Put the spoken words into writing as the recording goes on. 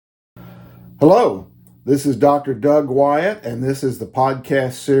Hello, this is Dr. Doug Wyatt, and this is the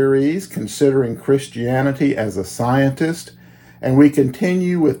podcast series Considering Christianity as a Scientist. And we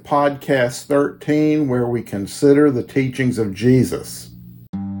continue with podcast 13, where we consider the teachings of Jesus.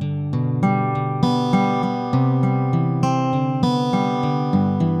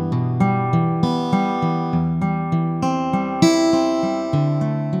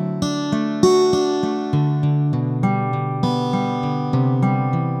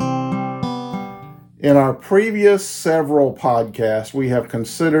 In our previous several podcasts, we have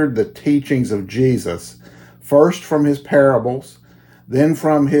considered the teachings of Jesus, first from his parables, then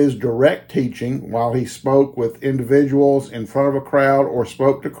from his direct teaching while he spoke with individuals in front of a crowd or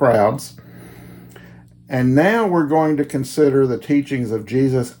spoke to crowds. And now we're going to consider the teachings of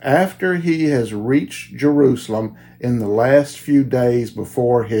Jesus after he has reached Jerusalem in the last few days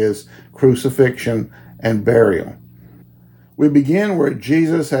before his crucifixion and burial. We begin where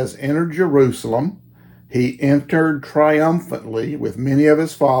Jesus has entered Jerusalem. He entered triumphantly with many of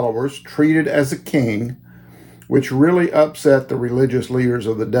his followers, treated as a king, which really upset the religious leaders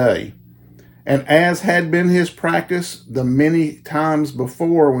of the day. And as had been his practice the many times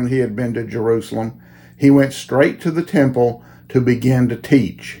before when he had been to Jerusalem, he went straight to the temple to begin to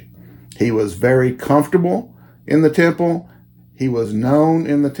teach. He was very comfortable in the temple. He was known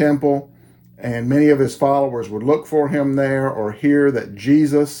in the temple, and many of his followers would look for him there or hear that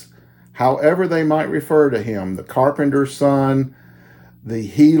Jesus, however they might refer to him, the carpenter's son, the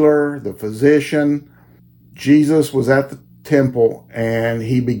healer, the physician, Jesus was at the temple and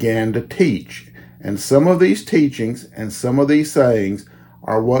he began to teach. And some of these teachings and some of these sayings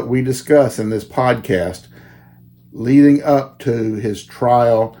are what we discuss in this podcast leading up to his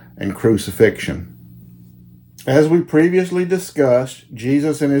trial and crucifixion. As we previously discussed,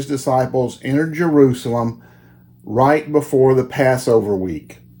 Jesus and his disciples entered Jerusalem right before the Passover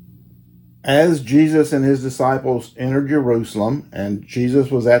week. As Jesus and his disciples entered Jerusalem, and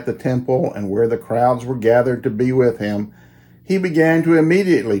Jesus was at the temple and where the crowds were gathered to be with him, he began to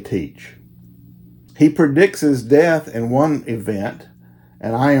immediately teach. He predicts his death in one event,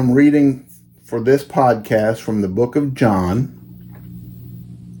 and I am reading for this podcast from the book of John.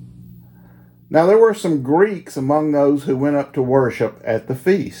 Now there were some Greeks among those who went up to worship at the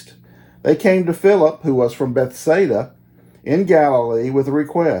feast. They came to Philip, who was from Bethsaida in Galilee, with a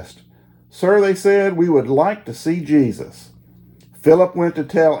request. "Sir," they said, "we would like to see Jesus." Philip went to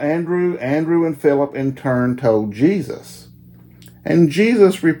tell Andrew. Andrew and Philip in turn told Jesus. And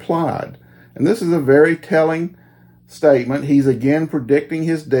Jesus replied, and this is a very telling statement. He's again predicting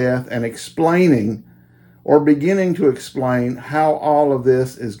his death and explaining or beginning to explain how all of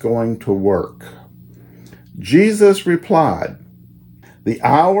this is going to work. Jesus replied, "The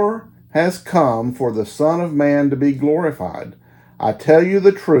hour has come for the Son of Man to be glorified. I tell you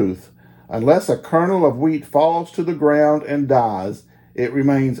the truth. Unless a kernel of wheat falls to the ground and dies, it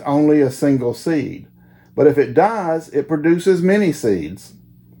remains only a single seed. But if it dies, it produces many seeds.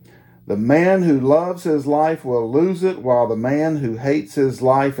 The man who loves his life will lose it, while the man who hates his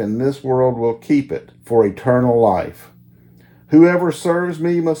life in this world will keep it for eternal life. Whoever serves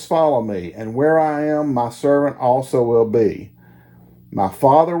me must follow me, and where I am, my servant also will be. My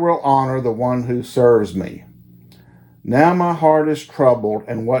Father will honor the one who serves me. Now my heart is troubled,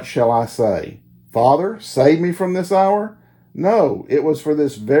 and what shall I say? Father, save me from this hour? No, it was for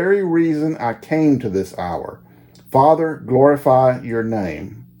this very reason I came to this hour. Father, glorify your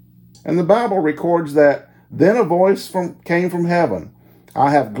name." And the Bible records that then a voice came from heaven.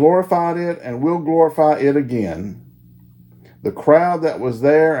 "I have glorified it and will glorify it again." The crowd that was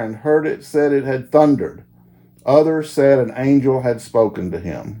there and heard it said it had thundered. Others said an angel had spoken to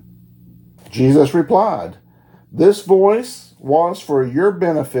him. Jesus replied, "This voice was for your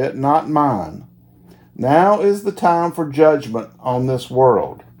benefit, not mine. Now is the time for judgment on this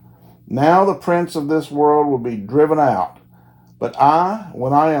world. Now the prince of this world will be driven out. But I,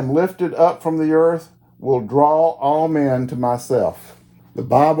 when I am lifted up from the earth, will draw all men to myself." The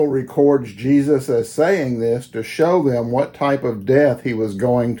Bible records Jesus as saying this to show them what type of death he was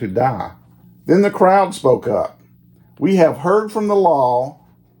going to die. Then the crowd spoke up. "We have heard from the law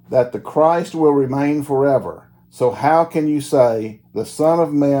that the Christ will remain forever. So how can you say, the Son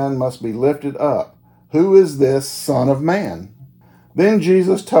of Man must be lifted up? Who is this Son of Man?" Then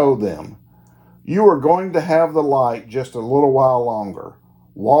Jesus told them, "You are going to have the light just a little while longer.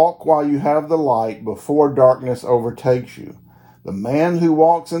 Walk while you have the light before darkness overtakes you. The man who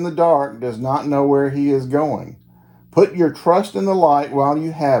walks in the dark does not know where he is going. Put your trust in the light while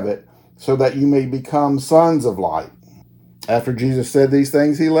you have it, so that you may become sons of light." After Jesus said these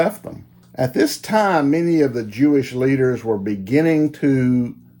things, he left them. At this time, many of the Jewish leaders were beginning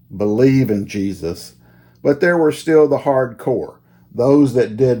to believe in Jesus, but there were still the hardcore, those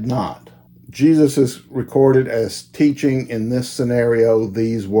that did not. Jesus is recorded as teaching in this scenario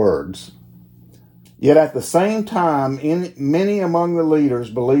these words. Yet at the same time, many among the leaders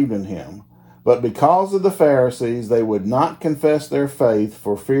believed in him, but because of the Pharisees, they would not confess their faith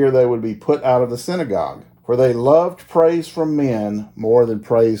for fear they would be put out of the synagogue, for they loved praise from men more than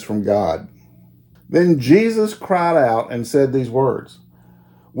praise from God. Then Jesus cried out and said these words,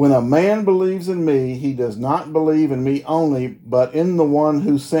 When a man believes in me, he does not believe in me only, but in the one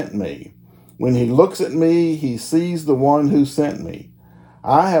who sent me. When he looks at me, he sees the one who sent me.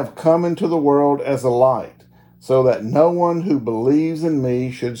 I have come into the world as a light, so that no one who believes in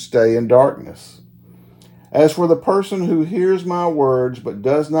me should stay in darkness. As for the person who hears my words but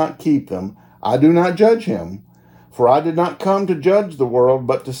does not keep them, I do not judge him, for I did not come to judge the world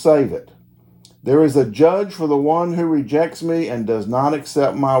but to save it. There is a judge for the one who rejects me and does not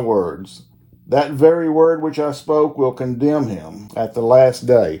accept my words. That very word which I spoke will condemn him at the last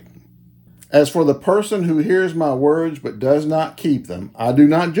day. As for the person who hears my words but does not keep them, I do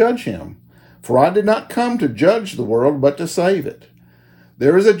not judge him, for I did not come to judge the world but to save it.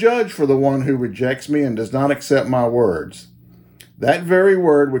 There is a judge for the one who rejects me and does not accept my words. That very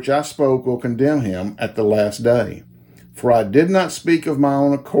word which I spoke will condemn him at the last day. For I did not speak of my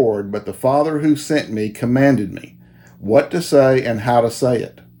own accord, but the Father who sent me commanded me what to say and how to say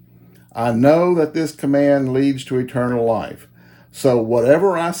it. I know that this command leads to eternal life. So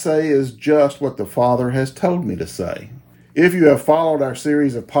whatever I say is just what the Father has told me to say. If you have followed our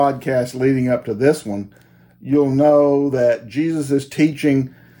series of podcasts leading up to this one, you'll know that Jesus'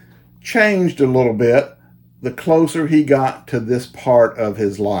 teaching changed a little bit the closer he got to this part of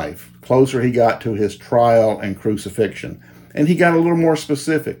his life, closer he got to his trial and crucifixion. And he got a little more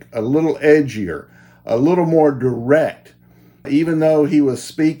specific, a little edgier, a little more direct, even though he was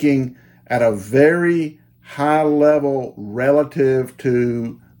speaking at a very high level relative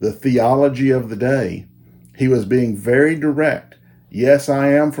to the theology of the day. He was being very direct. Yes, I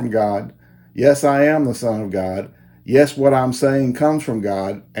am from God. Yes, I am the Son of God. Yes, what I'm saying comes from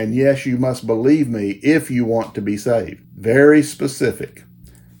God. And yes, you must believe me if you want to be saved. Very specific.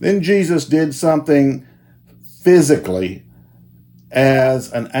 Then Jesus did something physically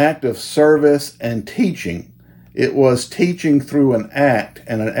as an act of service and teaching. It was teaching through an act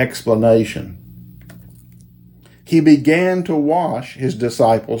and an explanation. He began to wash his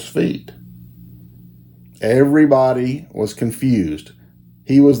disciples' feet. Everybody was confused.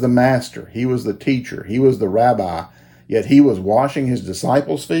 He was the master. He was the teacher. He was the rabbi. Yet he was washing his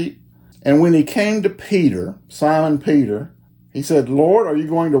disciples' feet. And when he came to Peter, Simon Peter, he said, Lord, are you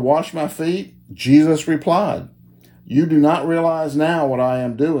going to wash my feet? Jesus replied, You do not realize now what I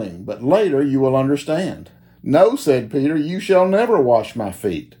am doing, but later you will understand. No, said Peter, you shall never wash my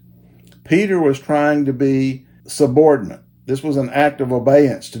feet. Peter was trying to be subordinate. This was an act of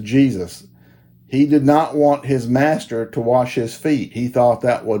obedience to Jesus. He did not want his master to wash his feet. He thought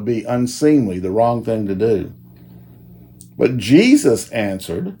that would be unseemly, the wrong thing to do. But Jesus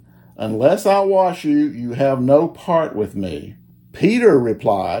answered, Unless I wash you, you have no part with me. Peter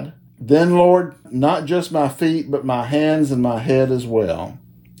replied, Then, Lord, not just my feet, but my hands and my head as well.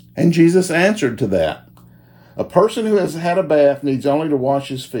 And Jesus answered to that, A person who has had a bath needs only to wash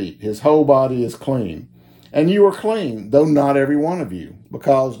his feet. His whole body is clean. And you are clean, though not every one of you,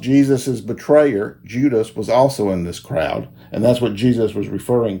 because Jesus' betrayer, Judas, was also in this crowd, and that's what Jesus was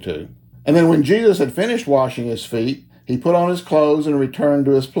referring to. And then when Jesus had finished washing his feet, he put on his clothes and returned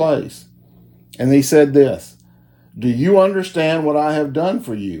to his place. And he said this, Do you understand what I have done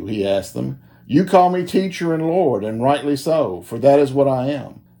for you? He asked them. You call me teacher and Lord, and rightly so, for that is what I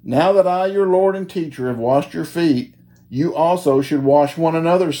am. Now that I, your Lord and teacher, have washed your feet, you also should wash one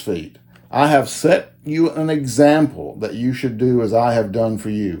another's feet. I have set you an example that you should do as I have done for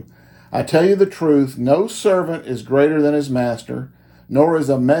you. I tell you the truth, no servant is greater than his master, nor is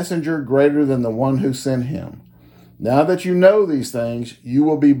a messenger greater than the one who sent him. Now that you know these things, you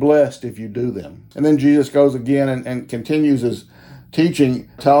will be blessed if you do them. And then Jesus goes again and continues his teaching,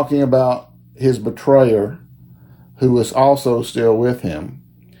 talking about his betrayer, who was also still with him.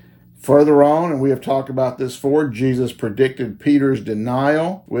 Further on, and we have talked about this before, Jesus predicted Peter's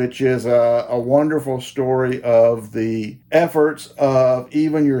denial, which is a wonderful story of the efforts of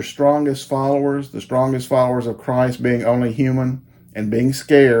even your strongest followers, the strongest followers of Christ being only human and being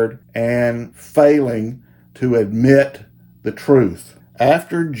scared and failing to admit the truth.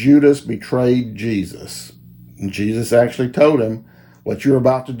 After Judas betrayed Jesus, and Jesus actually told him, what you're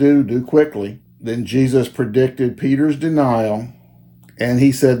about to do quickly. Then Jesus predicted Peter's denial. And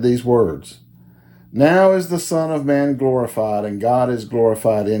he said these words, Now is the Son of Man glorified, and God is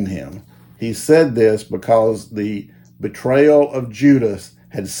glorified in him. He said this because the betrayal of Judas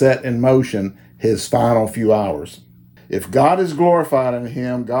had set in motion his final few hours. If God is glorified in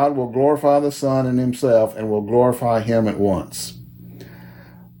him, God will glorify the Son in himself and will glorify him at once.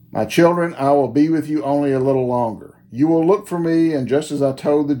 My children, I will be with you only a little longer. You will look for me, and just as I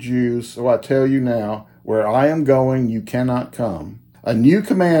told the Jews, so I tell you now, where I am going, you cannot come. A new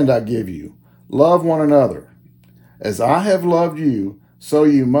command I give you, love one another. As I have loved you, so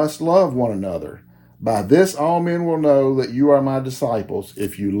you must love one another. By this all men will know that you are my disciples,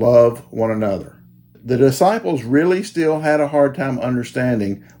 if you love one another. The disciples really still had a hard time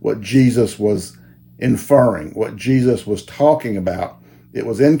understanding what Jesus was inferring, what Jesus was talking about. It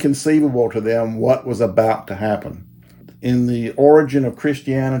was inconceivable to them what was about to happen. In the origin of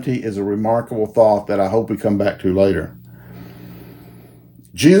Christianity is a remarkable thought that I hope we come back to later.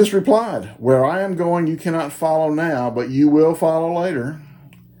 Jesus replied, where I am going you cannot follow now, but you will follow later.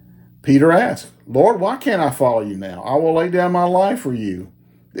 Peter asked, Lord, why can't I follow you now? I will lay down my life for you.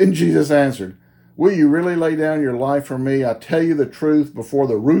 Then Jesus answered, will you really lay down your life for me? I tell you the truth, before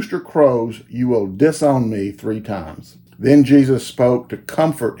the rooster crows, you will disown me 3 times. Then Jesus spoke to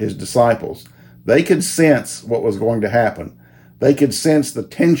comfort his disciples. They could sense what was going to happen. They could sense the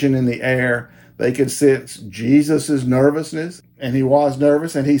tension in the air. They could sense Jesus' nervousness, and he was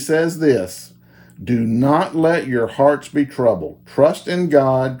nervous, and he says this, do not let your hearts be troubled. Trust in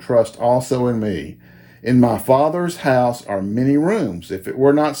God, trust also in me. In my Father's house are many rooms. If it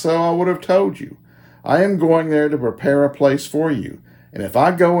were not so, I would have told you. I am going there to prepare a place for you. And if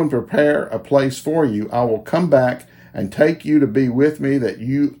I go and prepare a place for you, I will come back and take you to be with me, that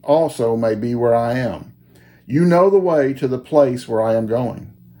you also may be where I am. You know the way to the place where I am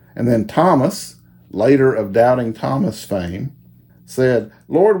going. And then Thomas, later of Doubting Thomas fame, said,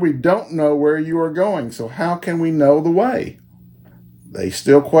 Lord, we don't know where you are going, so how can we know the way? They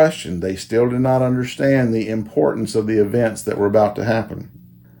still questioned. They still did not understand the importance of the events that were about to happen.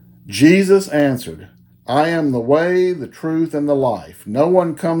 Jesus answered, I am the way, the truth, and the life. No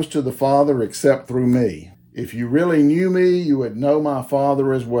one comes to the Father except through me. If you really knew me, you would know my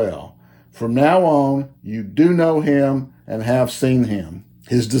Father as well. From now on, you do know him and have seen him.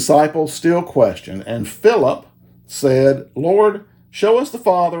 His disciples still questioned, and Philip said, Lord, show us the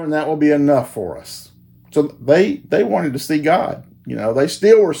Father, and that will be enough for us. So they wanted to see God. They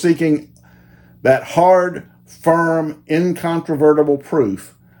still were seeking that hard, firm, incontrovertible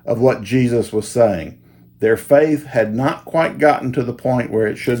proof of what Jesus was saying. Their faith had not quite gotten to the point where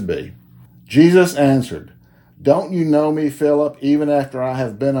it should be. Jesus answered, don't you know me, Philip, even after I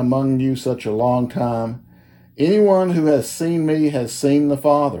have been among you such a long time? Anyone who has seen me has seen the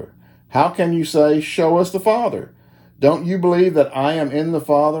Father. How can you say, show us the Father? Don't you believe that I am in the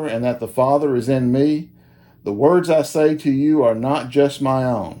Father and that the Father is in me? The words I say to you are not just my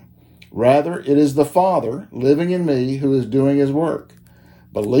own. Rather, it is the Father living in me who is doing his work.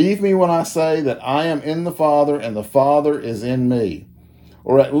 Believe me when I say that I am in the Father and the Father is in me.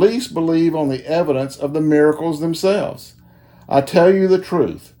 Or at least believe on the evidence of the miracles themselves. I tell you the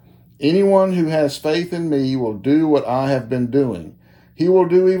truth. Anyone who has faith in me will do what I have been doing. He will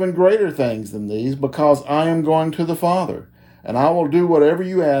do even greater things than these, because I am going to the Father, and I will do whatever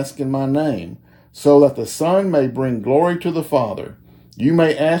you ask in my name, so that the Son may bring glory to the Father. You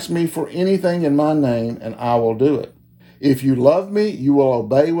may ask me for anything in my name, and I will do it. If you love me, you will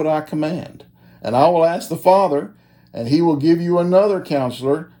obey what I command. And I will ask the Father, and he will give you another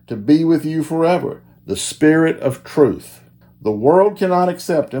counselor to be with you forever, the Spirit of truth. The world cannot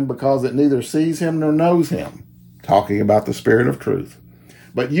accept him because it neither sees him nor knows him. Talking about the Spirit of truth.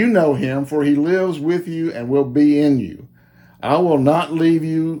 But you know him, for he lives with you and will be in you. I will not leave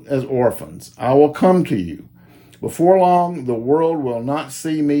you as orphans. I will come to you. Before long, the world will not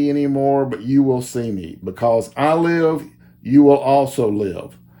see me anymore, but you will see me. Because I live, you will also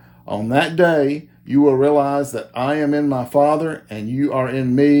live. On that day, you will realize that I am in my Father, and you are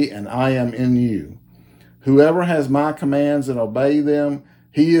in me, and I am in you. Whoever has my commands and obey them,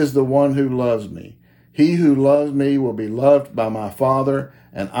 he is the one who loves me. He who loves me will be loved by my Father,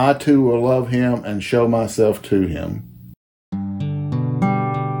 and I too will love him and show myself to him.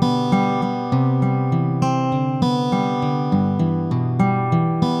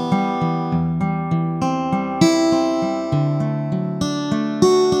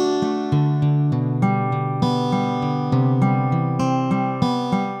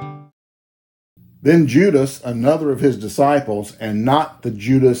 Then Judas, another of his disciples, and not the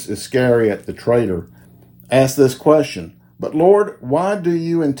Judas Iscariot, the traitor, asked this question, But Lord, why do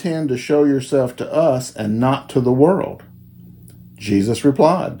you intend to show yourself to us and not to the world? Jesus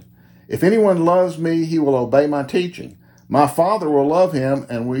replied, If anyone loves me, he will obey my teaching. My Father will love him,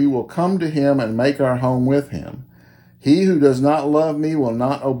 and we will come to him and make our home with him. He who does not love me will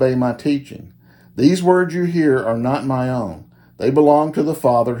not obey my teaching. These words you hear are not my own. They belong to the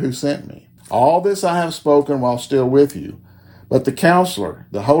Father who sent me. All this I have spoken while still with you. But the Counselor,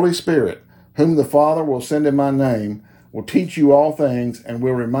 the Holy Spirit, whom the Father will send in my name, will teach you all things and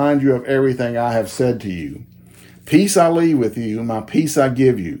will remind you of everything I have said to you. Peace I leave with you, my peace I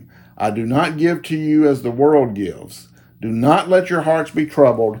give you. I do not give to you as the world gives. Do not let your hearts be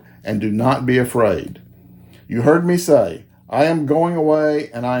troubled, and do not be afraid. You heard me say, I am going away,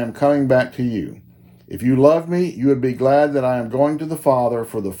 and I am coming back to you. If you loved me, you would be glad that I am going to the Father,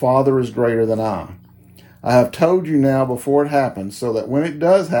 for the Father is greater than I. I have told you now before it happens, so that when it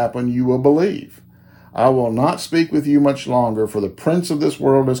does happen, you will believe. I will not speak with you much longer, for the prince of this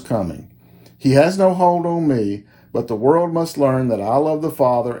world is coming. He has no hold on me, but the world must learn that I love the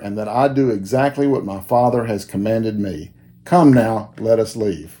Father and that I do exactly what my Father has commanded me. Come now, let us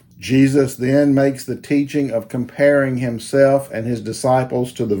leave. Jesus then makes the teaching of comparing himself and his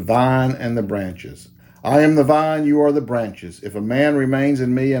disciples to the vine and the branches. I am the vine, you are the branches. If a man remains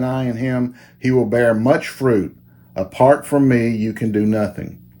in me and I in him, he will bear much fruit. Apart from me, you can do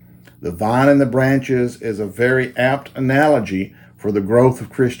nothing. The vine and the branches is a very apt analogy for the growth of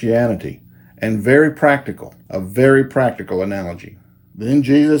Christianity, and a very practical analogy. Then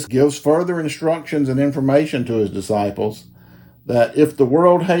Jesus gives further instructions and information to his disciples that if the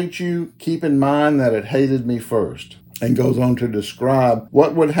world hates you, keep in mind that it hated me first, and goes on to describe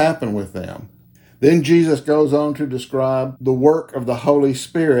what would happen with them. Then Jesus goes on to describe the work of the Holy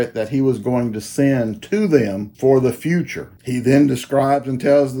Spirit that he was going to send to them for the future. He then describes and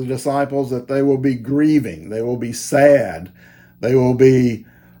tells the disciples that they will be grieving, they will be sad, they will be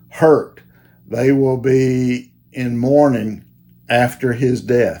hurt, they will be in mourning after his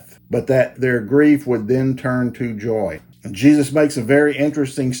death, but that their grief would then turn to joy. And Jesus makes a very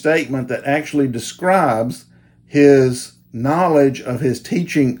interesting statement that actually describes his knowledge of his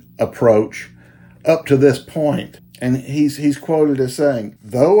teaching approach up to this point. And he's quoted as saying,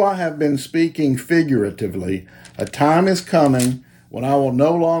 though I have been speaking figuratively, a time is coming when I will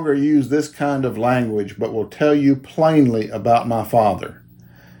no longer use this kind of language, but will tell you plainly about my Father.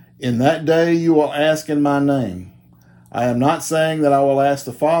 In that day you will ask in my name. I am not saying that I will ask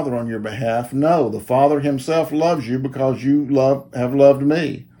the Father on your behalf. No, the Father himself loves you because you have loved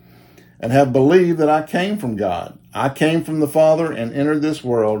me and have believed that I came from God. I came from the Father and entered this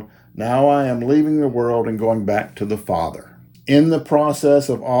world. Now I am leaving the world and going back to the Father. In the process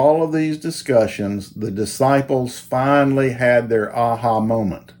of all of these discussions, the disciples finally had their aha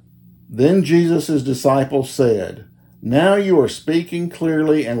moment. Then Jesus' disciples said, now you are speaking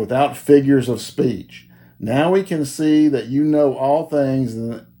clearly and without figures of speech. Now we can see that you know all things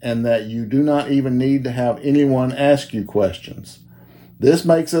and that you do not even need to have anyone ask you questions. This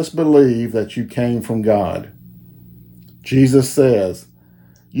makes us believe that you came from God. Jesus says,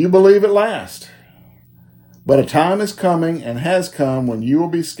 you believe at last. But a time is coming and has come when you will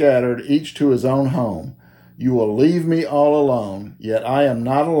be scattered, each to his own home. You will leave me all alone, yet I am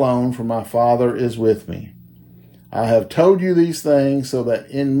not alone, for my Father is with me. I have told you these things so that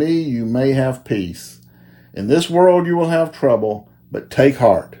in me you may have peace. In this world you will have trouble, but take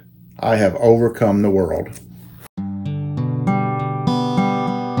heart. I have overcome the world.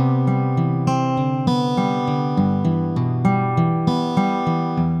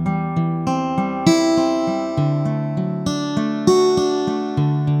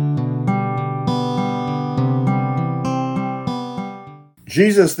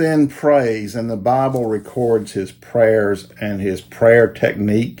 Jesus then prays, and the Bible records his prayers and his prayer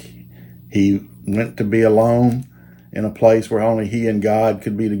technique. He went to be alone in a place where only he and God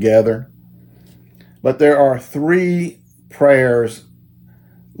could be together. But there are 3 prayers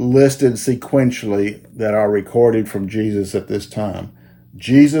listed sequentially that are recorded from Jesus at this time.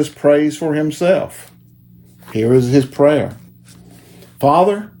 Jesus prays for himself. Here is his prayer.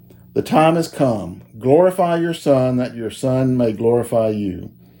 Father, the time has come. Glorify your Son, that your Son may glorify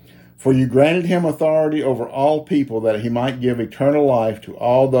you. For you granted him authority over all people, that he might give eternal life to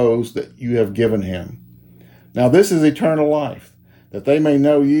all those that you have given him. Now this is eternal life, that they may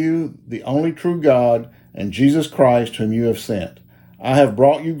know you, the only true God, and Jesus Christ, whom you have sent. I have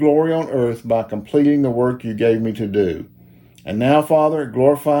brought you glory on earth by completing the work you gave me to do. And now, Father,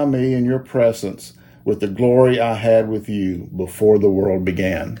 glorify me in your presence with the glory I had with you before the world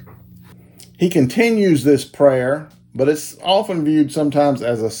began. He continues this prayer, but it's often viewed sometimes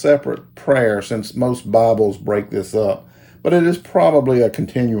as a separate prayer, since most Bibles break this up. But it is probably a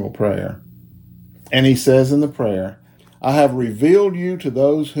continual prayer. And he says in the prayer, I have revealed you to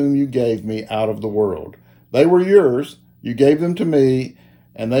those whom you gave me out of the world. They were yours, you gave them to me,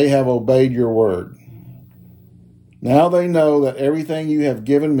 and they have obeyed your word. Now they know that everything you have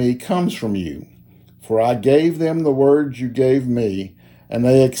given me comes from you. For I gave them the words you gave me, and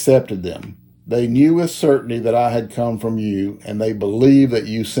they accepted them. They knew with certainty that I had come from you, and they believe that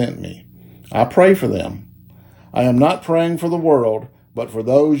you sent me. I pray for them. I am not praying for the world, but for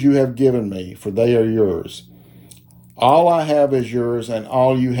those you have given me, for they are yours. All I have is yours, and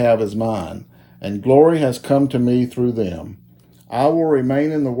all you have is mine, and glory has come to me through them. I will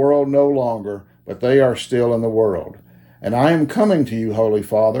remain in the world no longer, but they are still in the world. And I am coming to you, Holy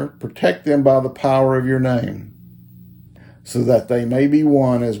Father. Protect them by the power of your name, so that they may be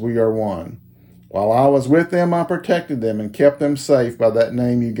one as we are one. While I was with them, I protected them and kept them safe by that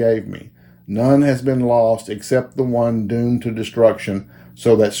name you gave me. None has been lost except the one doomed to destruction,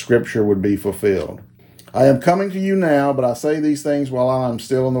 so that Scripture would be fulfilled. I am coming to you now, but I say these things while I am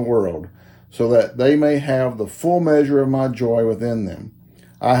still in the world, so that they may have the full measure of my joy within them.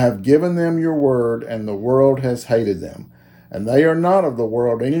 I have given them your word, and the world has hated them, and they are not of the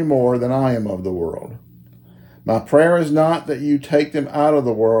world any more than I am of the world. My prayer is not that you take them out of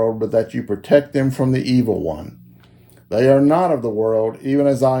the world, but that you protect them from the evil one. They are not of the world, even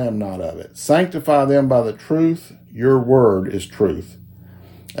as I am not of it. Sanctify them by the truth. Your word is truth.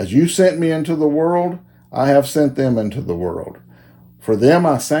 As you sent me into the world, I have sent them into the world. For them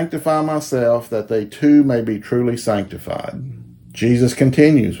I sanctify myself, that they too may be truly sanctified. Jesus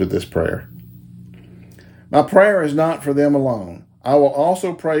continues with this prayer. My prayer is not for them alone. I will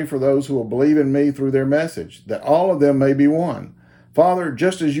also pray for those who will believe in me through their message, that all of them may be one. Father,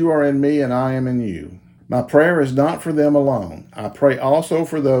 just as you are in me and I am in you. My prayer is not for them alone. I pray also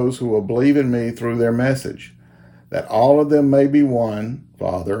for those who will believe in me through their message, that all of them may be one,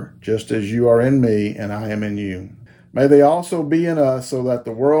 Father, just as you are in me and I am in you. May they also be in us, so that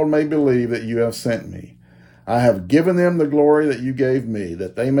the world may believe that you have sent me. I have given them the glory that you gave me,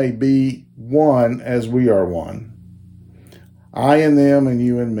 that they may be one as we are one. I in them and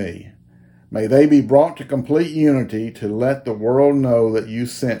you in me. May they be brought to complete unity, to let the world know that you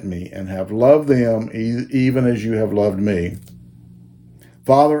sent me and have loved them even as you have loved me.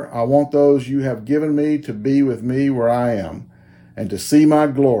 Father, I want those you have given me to be with me where I am, and to see my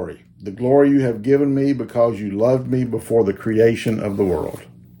glory, the glory you have given me because you loved me before the creation of the world.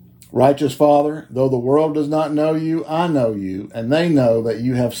 Righteous Father, though the world does not know you, I know you, and they know that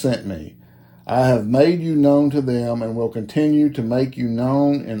you have sent me. I have made you known to them and will continue to make you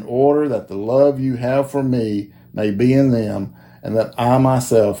known, in order that the love you have for me may be in them, and that I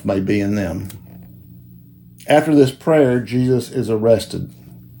myself may be in them. After this prayer, Jesus is arrested.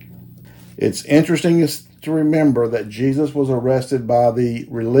 It's interesting to remember that Jesus was arrested by the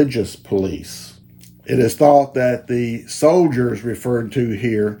religious police. It is thought that the soldiers referred to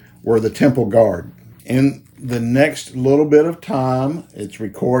here were the temple guard. In the next little bit of time, it's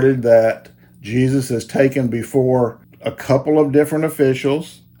recorded that Jesus is taken before a couple of different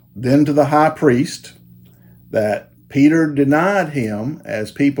officials, then to the high priest, that Peter denied him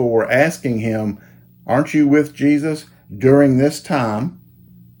as people were asking him, aren't you with Jesus during this time?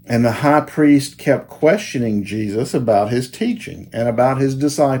 And the high priest kept questioning Jesus about his teaching and about his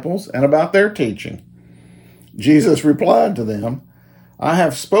disciples and about their teaching. Jesus replied to them, I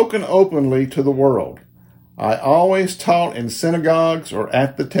have spoken openly to the world. I always taught in synagogues or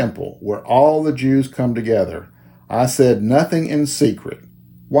at the temple, where all the Jews come together. I said nothing in secret.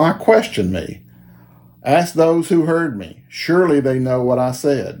 Why question me? Ask those who heard me. Surely they know what I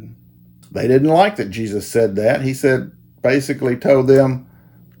said. They didn't like that Jesus said that. He basically told them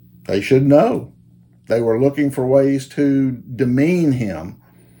they should know. They were looking for ways to demean him.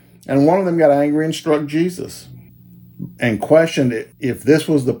 And one of them got angry and struck Jesus, and questioned if this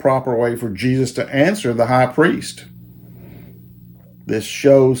was the proper way for Jesus to answer the high priest. This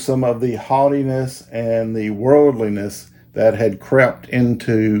shows some of the haughtiness and the worldliness that had crept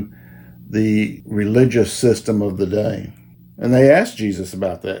into the religious system of the day. And they asked Jesus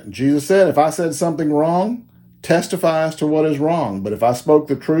about that. And Jesus said, if I said something wrong, testify as to what is wrong. But if I spoke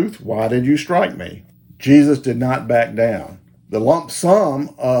the truth, why did you strike me? Jesus did not back down. The lump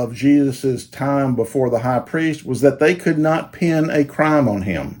sum of Jesus' time before the high priest was that they could not pin a crime on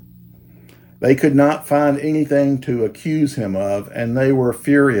him. They could not find anything to accuse him of, and they were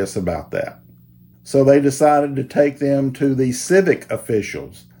furious about that. So they decided to take them to the civic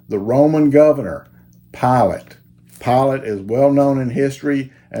officials, the Roman governor, Pilate. Pilate is well known in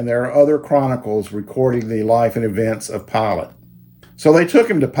history, and there are other chronicles recording the life and events of Pilate. So they took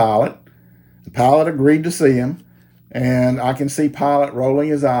him to Pilate. Pilate agreed to see him. And I can see Pilate rolling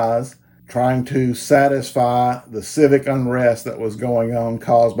his eyes, trying to satisfy the civic unrest that was going on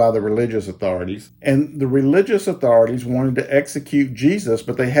caused by the religious authorities. And the religious authorities wanted to execute Jesus,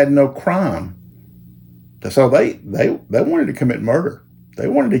 but they had no crime. So they wanted to commit murder. They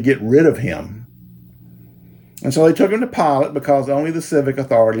wanted to get rid of him. And so they took him to Pilate because only the civic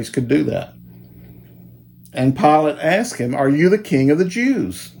authorities could do that. And Pilate asked him, "Are you the king of the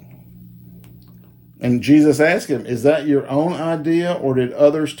Jews?" And Jesus asked him, "Is that your own idea, or did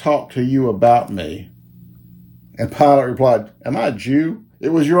others talk to you about me?" And Pilate replied, "Am I a Jew?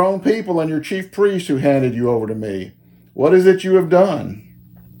 It was your own people and your chief priest who handed you over to me. What is it you have done?"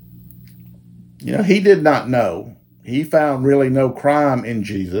 He did not know. He found really no crime in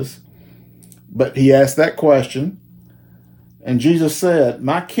Jesus, but he asked that question. And Jesus said,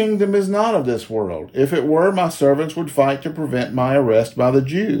 "My kingdom is not of this world. If it were, my servants would fight to prevent my arrest by the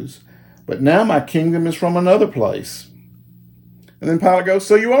Jews. But now my kingdom is from another place." And then Pilate goes,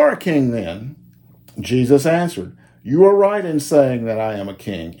 "So you are a king then?" Jesus answered, "You are right in saying that I am a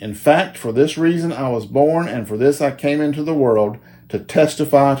king. In fact, for this reason I was born, and for this I came into the world, to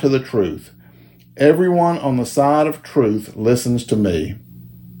testify to the truth. Everyone on the side of truth listens to me."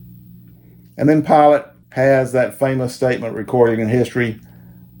 And then Pilate has that famous statement recorded in history,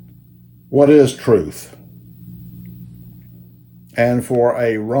 "What is truth?" And for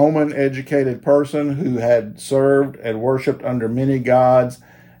a Roman-educated person who had served and worshipped under many gods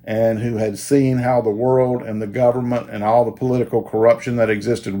and who had seen how the world and the government and all the political corruption that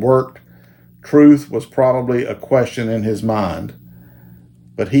existed worked, truth was probably a question in his mind.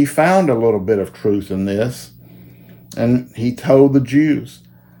 But he found a little bit of truth in this, and he told the Jews,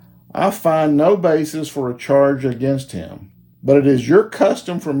 "I find no basis for a charge against him, but it is your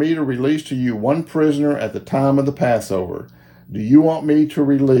custom for me to release to you one prisoner at the time of the Passover. Do you want me to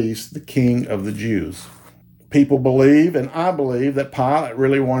release the King of the Jews?" People believe, and I believe, that Pilate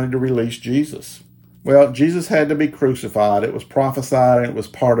really wanted to release Jesus. Well, Jesus had to be crucified. It was prophesied, and it was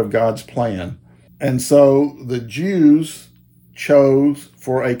part of God's plan. And so the Jews chose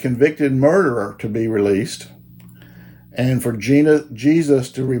for a convicted murderer to be released and for Jesus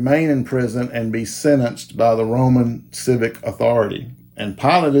to remain in prison and be sentenced by the Roman civic authority. And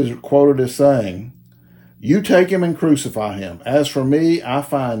Pilate is quoted as saying, "You take him and crucify him. As for me, I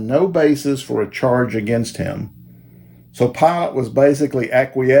find no basis for a charge against him." So Pilate was basically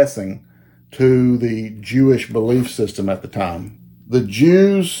acquiescing to the Jewish belief system at the time. The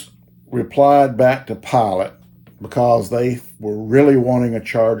Jews replied back to Pilate because they were really wanting a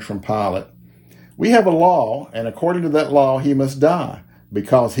charge from Pilate. "We have a law, and according to that law, he must die,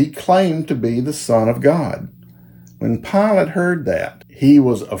 because he claimed to be the Son of God." When Pilate heard that, he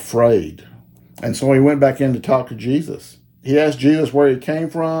was afraid. And so he went back in to talk to Jesus. He asked Jesus where he came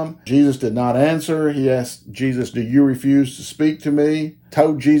from. Jesus did not answer. He asked Jesus, "Do you refuse to speak to me?"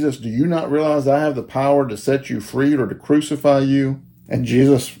 Told Jesus, "Do you not realize I have the power to set you free or to crucify you?" And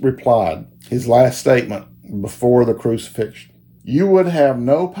Jesus replied, his last statement before the crucifixion, "You would have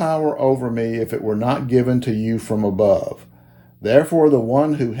no power over me if it were not given to you from above. Therefore, the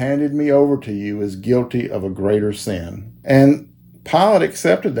one who handed me over to you is guilty of a greater sin." And Pilate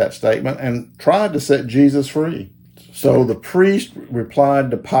accepted that statement and tried to set Jesus free. So the priest replied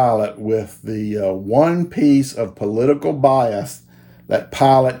to Pilate with the one piece of political bias that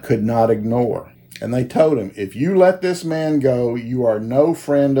Pilate could not ignore. And they told him, "If you let this man go, you are no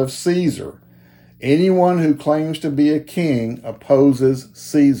friend of Caesar. Anyone who claims to be a king opposes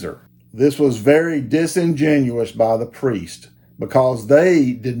Caesar." This was very disingenuous by the priest because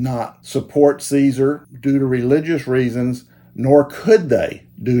they did not support Caesar due to religious reasons, nor could they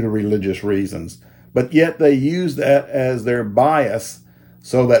due to religious reasons. But yet they used that as their bias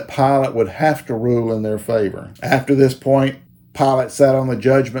so that Pilate would have to rule in their favor. After this point, Pilate sat on the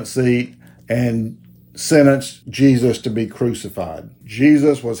judgment seat and sentenced Jesus to be crucified.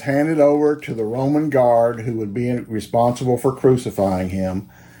 Jesus was handed over to the Roman guard who would be responsible for crucifying him.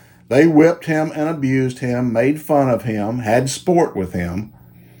 They whipped him and abused him, made fun of him, had sport with him,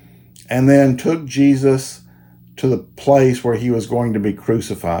 and then took Jesus to the place where he was going to be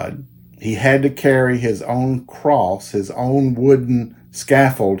crucified. He had to carry his own cross, his own wooden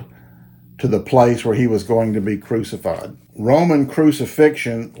scaffold, to the place where he was going to be crucified. Roman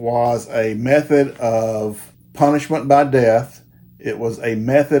crucifixion was a method of punishment by death. It was a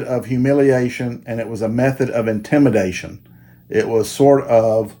method of humiliation, and it was a method of intimidation. It was sort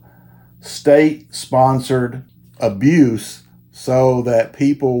of state-sponsored abuse so that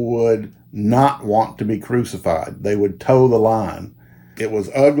people would not want to be crucified. They would toe the line. It was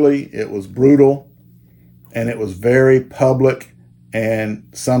ugly, it was brutal, and it was very public and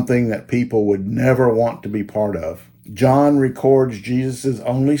something that people would never want to be part of. John records Jesus'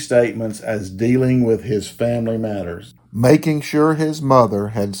 only statements as dealing with his family matters, making sure his mother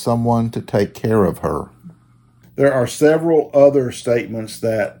had someone to take care of her. There are several other statements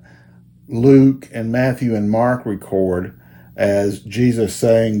that Luke and Matthew and Mark record as Jesus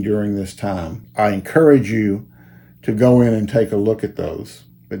saying during this time. I encourage you to go in and take a look at those.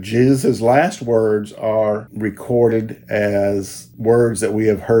 But Jesus' last words are recorded as words that we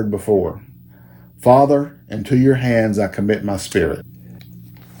have heard before. Father, into your hands I commit my spirit.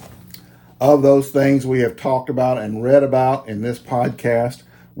 Of those things we have talked about and read about in this podcast,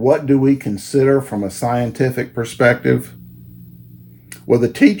 what do we consider from a scientific perspective? Well,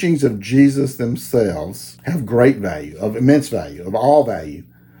 the teachings of Jesus themselves have great value, of immense value, of all value,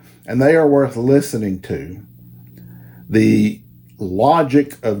 and they are worth listening to. The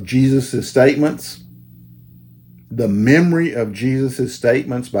logic of Jesus' statements, the memory of Jesus'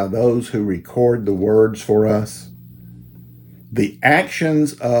 statements by those who record the words for us, the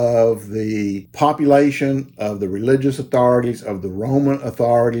actions of the population, of the religious authorities, of the Roman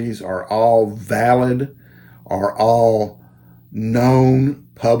authorities are all valid, are all known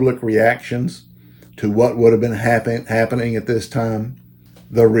public reactions to what would have been happening at this time.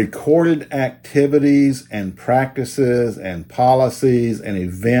 The recorded activities and practices and policies and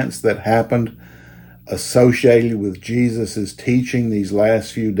events that happened associated with Jesus' teaching these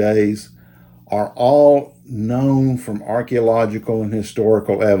last few days are all known from archaeological and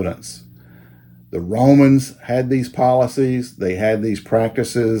historical evidence. The Romans had these policies, they had these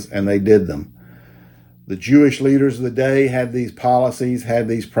practices, and they did them. The Jewish leaders of the day had these policies, had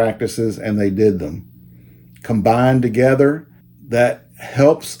these practices, and they did them. Combined together, that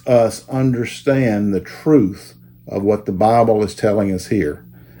helps us understand the truth of what the Bible is telling us here.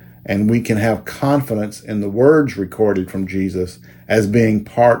 And we can have confidence in the words recorded from Jesus as being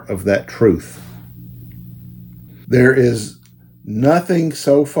part of that truth. There is nothing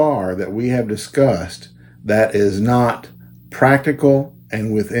so far that we have discussed that is not practical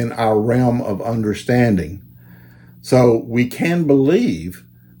and within our realm of understanding. So we can believe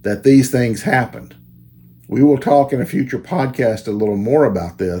that these things happened. We will talk in a future podcast a little more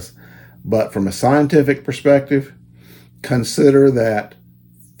about this, but from a scientific perspective, consider that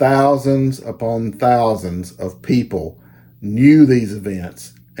thousands upon thousands of people knew these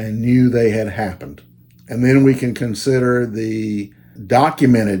events and knew they had happened. And then we can consider the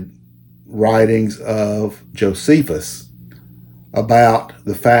documented writings of Josephus about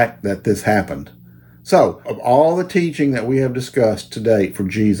the fact that this happened. So, of all the teaching that we have discussed to date for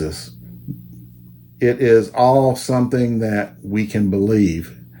Jesus, it is all something that we can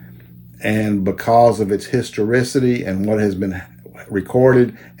believe. And because of its historicity and what has been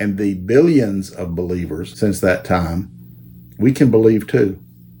recorded and the billions of believers since that time, we can believe too.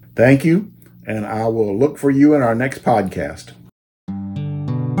 Thank you, and I will look for you in our next podcast.